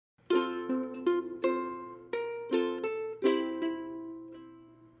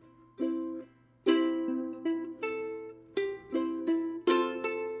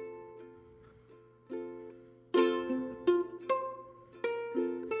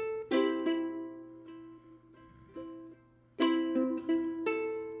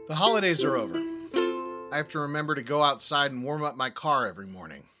The holidays are over. I have to remember to go outside and warm up my car every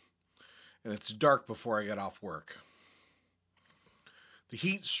morning. And it's dark before I get off work. The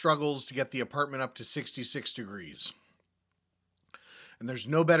heat struggles to get the apartment up to 66 degrees. And there's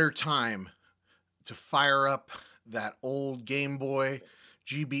no better time to fire up that old Game Boy,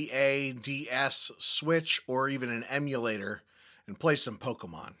 GBA, DS, Switch, or even an emulator and play some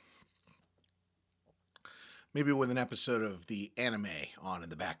Pokemon. Maybe with an episode of the anime on in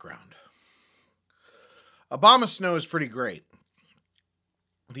the background. Abomasnow is pretty great.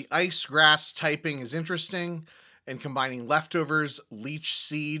 The ice grass typing is interesting, and combining leftovers, leech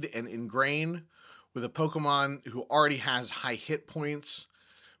seed, and ingrain with a Pokemon who already has high hit points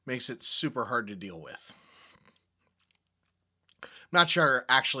makes it super hard to deal with. I'm not sure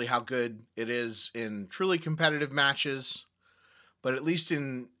actually how good it is in truly competitive matches, but at least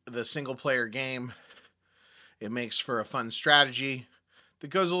in the single player game, it makes for a fun strategy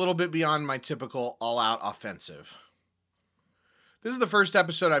that goes a little bit beyond my typical all-out offensive. This is the first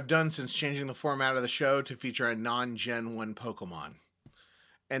episode I've done since changing the format of the show to feature a non-Gen 1 Pokemon.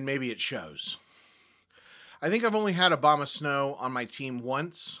 And maybe it shows. I think I've only had Abomasnow on my team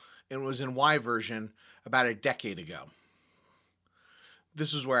once, and it was in Y version about a decade ago.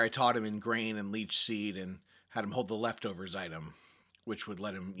 This is where I taught him Ingrain and Leech Seed and had him hold the leftovers item, which would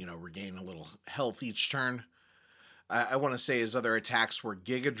let him, regain a little health each turn. I want to say his other attacks were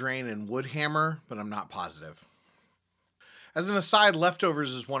Giga Drain and Wood Hammer, but I'm not positive. As an aside,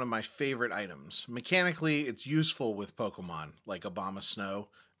 Leftovers is one of my favorite items. Mechanically, it's useful with Pokemon like Abomasnow,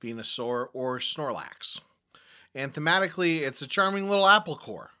 Venusaur, or Snorlax. And thematically, it's a charming little apple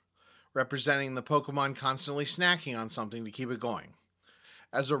core, representing the Pokemon constantly snacking on something to keep it going.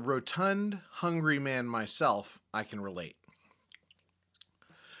 As a rotund, hungry man myself, I can relate.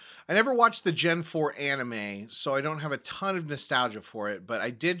 I never watched the Gen 4 anime, so I don't have a ton of nostalgia for it, but I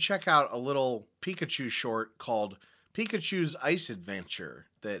did check out a little Pikachu short called Pikachu's Ice Adventure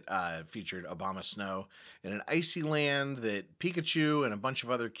that featured Abomasnow in an icy land that Pikachu and a bunch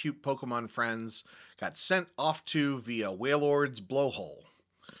of other cute Pokemon friends got sent off to via Wailord's blowhole.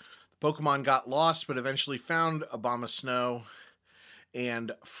 The Pokemon got lost, but eventually found Abomasnow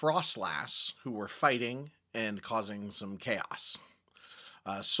and Frostlass, who were fighting and causing some chaos.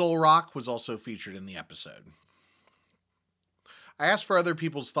 Solrock was also featured in the episode. I asked for other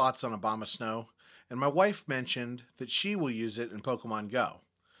people's thoughts on Abomasnow, and my wife mentioned that she will use it in Pokemon Go,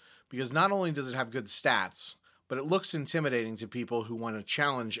 because not only does it have good stats, but it looks intimidating to people who want to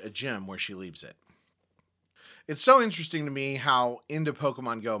challenge a gym where she leaves it. It's so interesting to me how into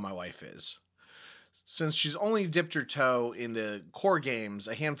Pokemon Go my wife is. Since she's only dipped her toe into core games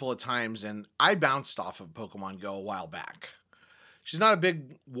a handful of times, and I bounced off of Pokemon Go a while back. She's not a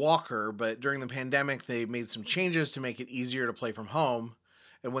big walker, but during the pandemic, they made some changes to make it easier to play from home.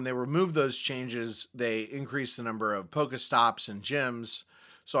 And when they removed those changes, they increased the number of Pokestops and gyms.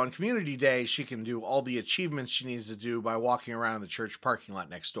 So on Community Day, she can do all the achievements she needs to do by walking around the church parking lot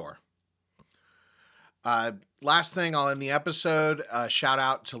next door. Last thing, I'll end the episode. Shout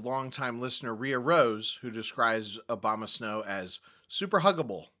out to longtime listener Rhea Rose, who describes Abomasnow as super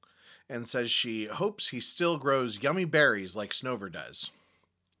huggable, and says she hopes he still grows yummy berries like Snover does.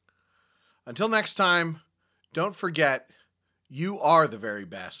 Until next time, don't forget, you are the very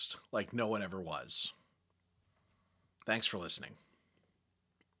best, like no one ever was. Thanks for listening.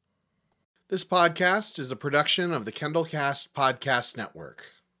 This podcast is a production of the KendallCast Podcast Network.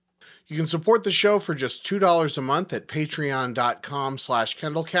 You can support the show for just $2 a month at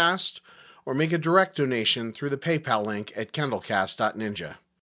patreon.com/KendallCast, or make a direct donation through the PayPal link at kendallcast.ninja.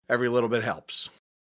 Every little bit helps.